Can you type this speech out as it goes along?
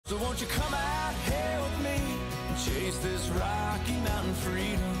So won't you come out here with me and chase this Rocky Mountain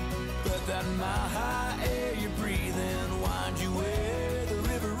freedom? Let that mile high air you're breathing wind you where the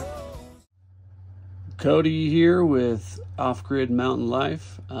river rolls. Cody here with Off-Grid Mountain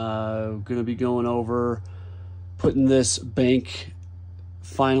Life. Going to be going over putting this bank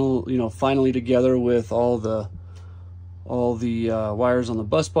finally together with all the wires on the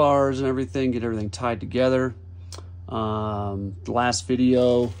bus bars and everything, get everything tied together. The last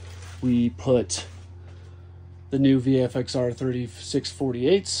video we put the new VFXR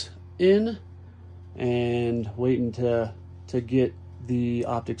 3648s in and waiting to get the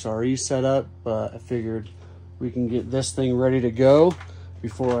Optics RE set up, but I figured we can get this thing ready to go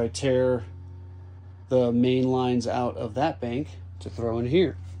before I tear the main lines out of that bank to throw in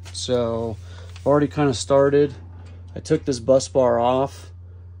here. So I've already kind of started. I took this bus bar off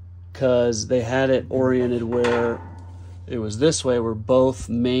because they had it oriented where it was this way, where both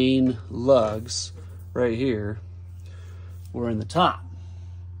main lugs right here were in the top.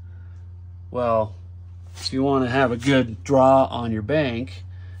 Well, if you want to have a good draw on your bank,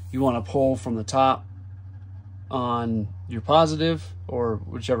 you want to pull from the top on your positive, or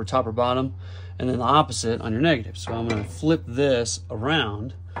whichever top or bottom, and then the opposite on your negative. So I'm going to flip this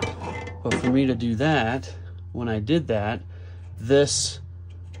around. But for me to do that, when I did that, this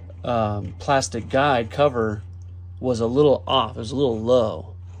plastic guide cover was a little off. It was a little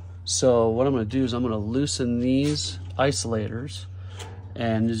low. So what I'm going to do is I'm going to loosen these isolators,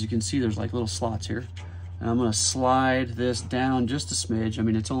 and as you can see, there's like little slots here, and I'm going to slide this down just a smidge. I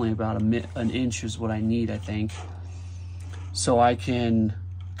mean, it's only about an inch is what I need, I think, so I can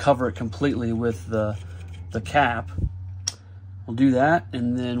cover it completely with the cap. We'll do that,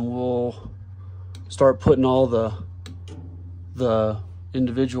 and then we'll start putting all the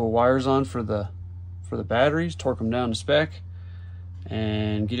individual wires on for the batteries, torque them down to spec,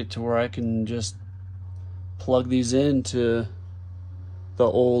 and get it to where I can just plug these into the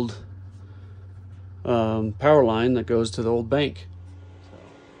old power line that goes to the old bank.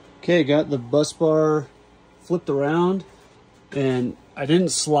 Okay, got the bus bar flipped around, and I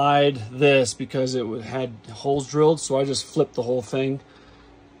didn't slide this because it had holes drilled, so I just flipped the whole thing.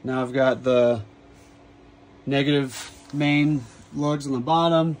 Now I've got the negative main lugs on the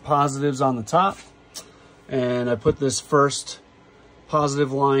bottom, positives on the top, and I put this first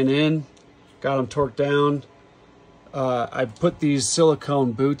positive line in, got them torqued down. I put these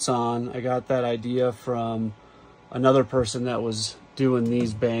silicone boots on. I got that idea from another person that was doing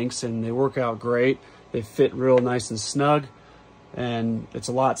these banks, and they work out great. They fit real nice and snug, and it's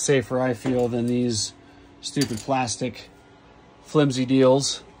a lot safer, I feel, than these stupid plastic flimsy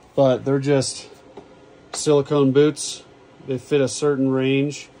deals. But they're just silicone boots. They fit a certain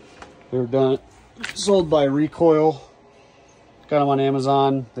range. They're sold by Recoil. Got them on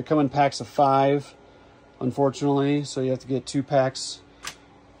Amazon. They come in packs of 5, unfortunately, so you have to get 2 packs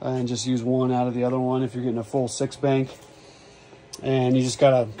and just use one out of the other one if you're getting a full 6 bank. And you just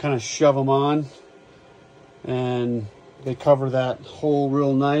gotta kind of shove them on, and they cover that hole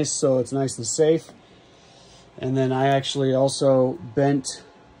real nice, so it's nice and safe. And then I actually also bent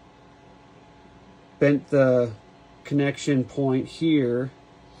the connection point here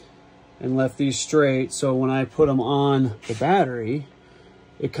and left these straight, so when I put them on the battery,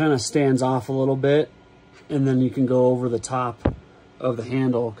 it kind of stands off a little bit, and then you can go over the top of the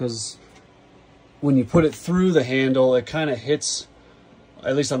handle, because when you put it through the handle, it kind of hits,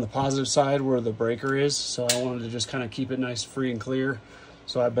 at least on the positive side, where the breaker is. So I wanted to just kind of keep it nice, free and clear,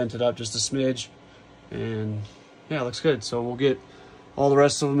 so I bent it up just a smidge, and yeah, it looks good. So we'll get all the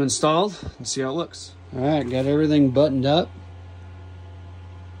rest of them installed and see how it looks. All right, got everything buttoned up.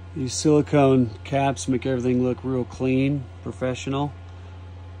 These silicone caps make everything look real clean, professional.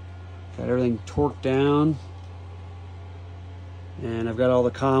 Got everything torqued down, and I've got all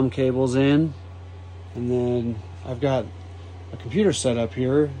the comm cables in, and then I've got a computer set up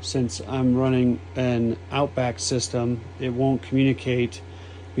here. Since I'm running an Outback system, it won't communicate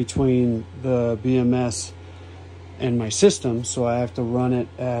between the BMS and my system, so I have to run it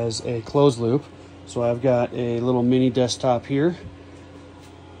as a closed loop. So I've got a little mini desktop here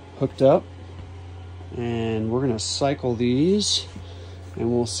hooked up, and we're gonna cycle these,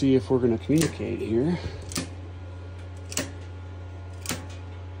 and we'll see if we're gonna communicate here.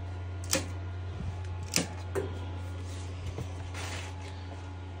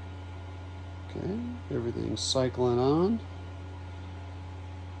 Okay, everything's cycling on,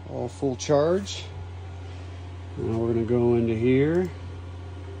 all full charge. Now we're gonna go into here,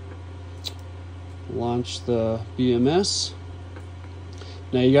 launch the BMS.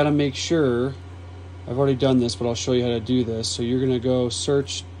 Now you got to make sure, I've already done this, but I'll show you how to do this. So you're going to go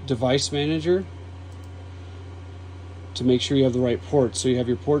search device manager to make sure you have the right port. So you have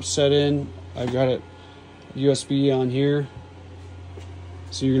your port set in. I've got it USB on here.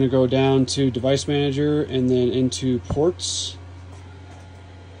 So you're going to go down to device manager and then into ports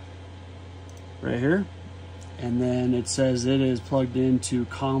right here. And then it says it is plugged into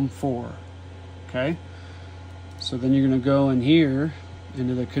COM4. Okay. So then you're going to go in here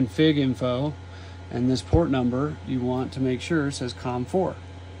into the config info, and this port number you want to make sure it says COM4. All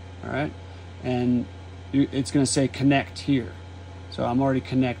right. And it's going to say connect here. So I'm already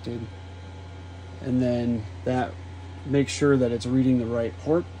connected. And then that make sure that it's reading the right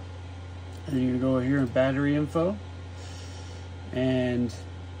port. And then you're gonna go here in battery info, and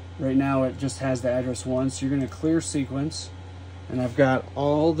right now it just has the address 1, so you're gonna clear sequence, and I've got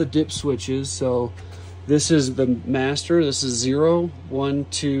all the dip switches. So this is the master, this is 0, 1,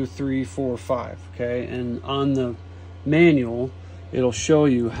 2, 3, 4, 5. Okay, and on the manual it'll show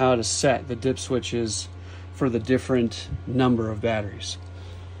you how to set the dip switches for the different number of batteries.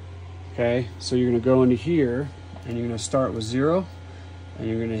 Okay, so you're gonna go into here and you're going to start with 0, and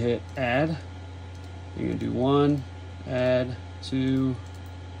you're going to hit add. You're going to do 1, add 2,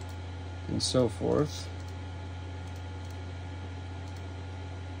 and so forth.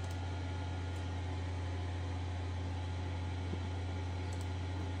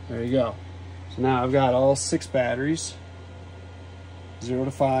 There you go. So now I've got all 6 batteries, 0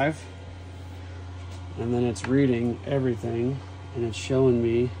 to 5, and then it's reading everything, and it's showing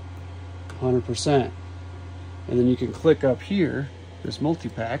me 100%. And then you can click up here, this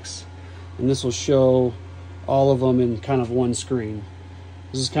multi-packs, and this will show all of them in kind of one screen.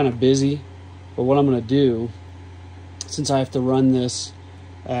 This is kind of busy, but what I'm going to do, since I have to run this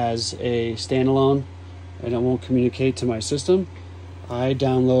as a standalone and it won't communicate to my system, I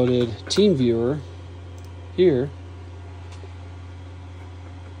downloaded TeamViewer here,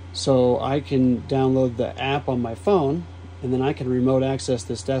 so I can download the app on my phone, and then I can remote access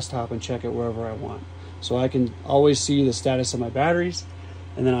this desktop and check it wherever I want. So I can always see the status of my batteries.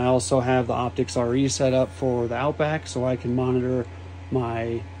 And then I also have the Optics RE set up for the Outback, so I can monitor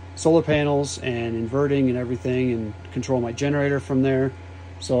my solar panels and inverting and everything, and control my generator from there.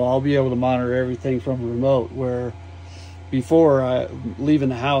 So I'll be able to monitor everything from remote, where before leaving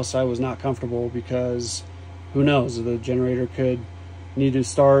the house I was not comfortable, because who knows, the generator could need to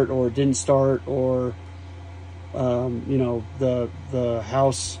start or didn't start, or you know, the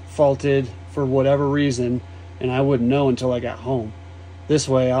house faulted for whatever reason, and I wouldn't know until I got home. This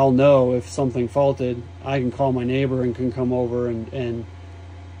way I'll know if something faulted. I can call my neighbor and can come over and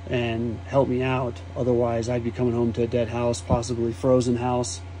help me out. Otherwise I'd be coming home to a dead house, possibly frozen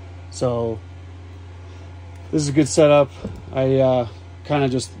house. So this is a good setup. I kind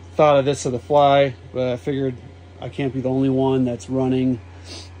of just thought of this on the fly, but I figured I can't be the only one that's running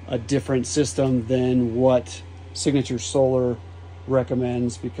a different system than what Signature Solar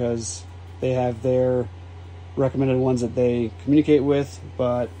recommends, because they have their recommended ones that they communicate with,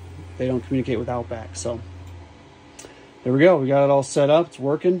 but they don't communicate with Outback. So there we go. We got it all set up. It's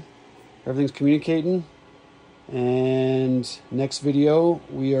working. Everything's communicating. And next video,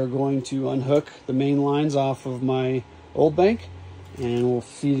 we are going to unhook the main lines off of my old bank, and we'll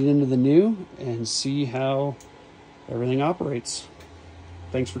feed it into the new and see how everything operates.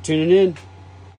 Thanks for tuning in.